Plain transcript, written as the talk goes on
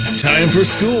Time for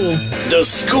school. The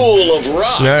School of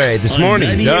Rock. All right, this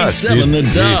morning, Dust. The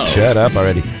Dove. Shut up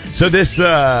already. So this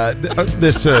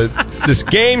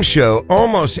game show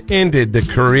almost ended the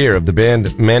career of the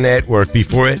band Men at Work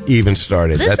before it even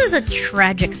started. This is a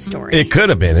tragic story. It could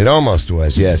have been. It almost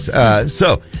was, yes.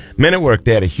 So Men at Work,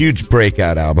 they had a huge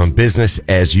breakout album, Business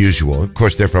as Usual. Of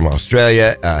course, they're from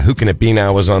Australia. Who Can It Be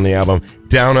Now was on the album.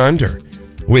 Down Under,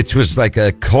 which was like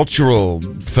a cultural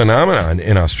phenomenon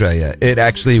in Australia. It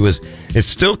actually was, it's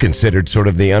still considered sort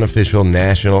of the unofficial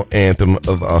national anthem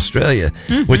of Australia,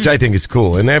 which I think is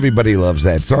cool. And everybody loves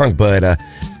that song. But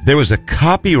there was a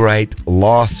copyright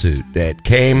lawsuit that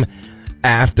came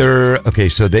after, okay,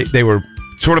 so they were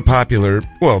sort of popular.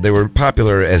 Well, they were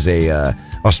popular as a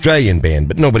Australian band,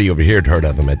 but nobody over here had heard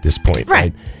of them at this point,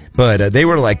 right? But they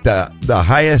were like the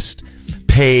highest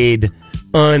paid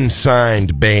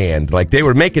unsigned band. Like they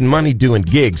were making money doing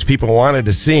gigs. People wanted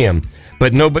to see them,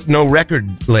 but no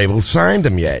record label signed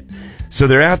them yet. So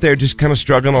they're out there just kind of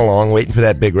struggling along, waiting for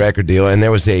that big record deal. And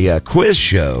there was a quiz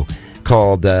show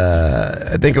called,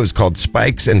 I think it was called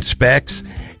Spikes and Specs.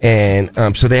 And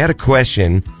so they had a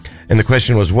question, and the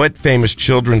question was, what famous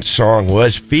children's song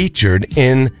was featured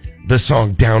in the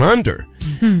song Down Under?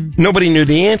 Nobody knew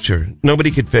the answer.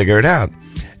 Nobody could figure it out.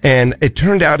 And it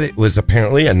turned out it was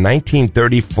apparently a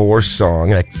 1934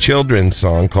 song, a children's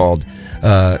song called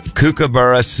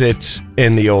Kookaburra Sits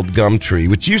in the Old Gum Tree,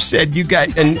 which you said you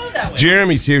guys, and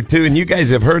Jeremy's here too, and you guys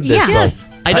have heard this song.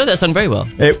 I know that song very well.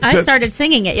 I started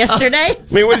singing it yesterday. I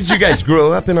mean, what did you guys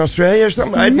grow up in Australia or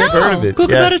something? I'd never heard of it.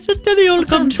 Kookaburra sit in the old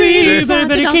gum tree, very,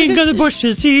 very king of the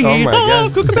bushes he. Oh my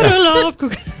God. Kookaburra love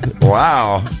Kookaburra.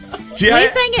 Wow. See, We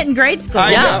sang it in grade school.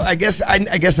 I guess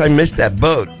I missed that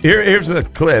boat. Here's a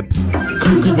clip.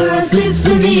 Kookaburra sits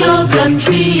in the old gum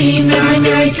tree, very,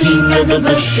 very king of the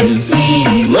bushes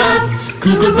he. Love,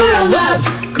 Kookaburra, love,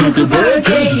 Kookaburra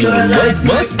Day, your life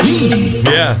must be.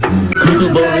 Yeah.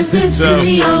 Kookaburra sits in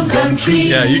the old gum tree.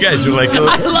 Yeah, you guys are like, I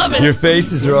love it. Your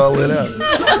faces are all lit up.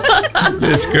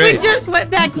 It's We great. just went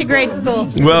back to grade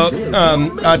school. Well,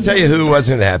 I'll tell you who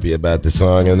wasn't happy about the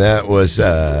song, and that was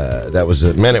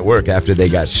Men at Work after they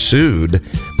got sued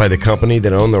by the company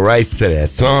that owned the rights to that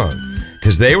song,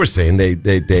 because they were saying they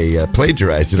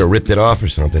plagiarized it or ripped it off or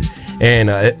something. And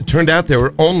it turned out there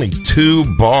were only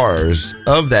 2 bars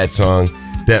of that song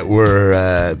that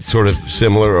were sort of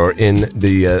similar or in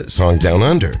the song Down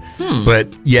Under. But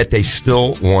yet they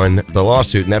still won the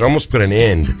lawsuit, and that almost put an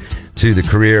end to the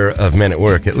career of Men at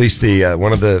Work. At least the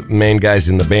one of the main guys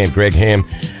in the band, Greg Ham,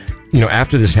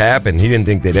 after this happened, he didn't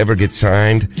think they'd ever get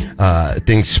signed.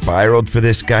 Things spiraled for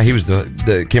this guy. He was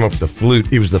came up with the flute.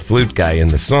 He was the flute guy in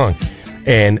the song.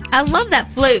 And I love that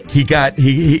flute.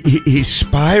 he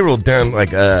spiraled down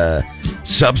like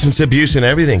substance abuse and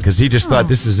everything, because he just thought,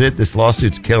 this is it. This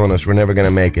lawsuit's killing us. We're never going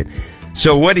to make it.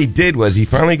 So what he did was he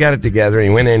finally got it together. He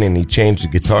went in and he changed the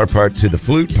guitar part to the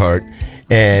flute part,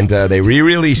 and they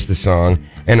re-released the song.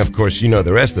 And of course,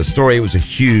 the rest of the story. It was a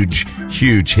huge,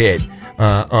 huge hit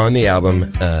on the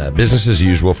album Business as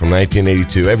Usual from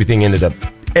 1982. Everything ended up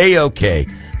A-OK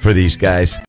for these guys.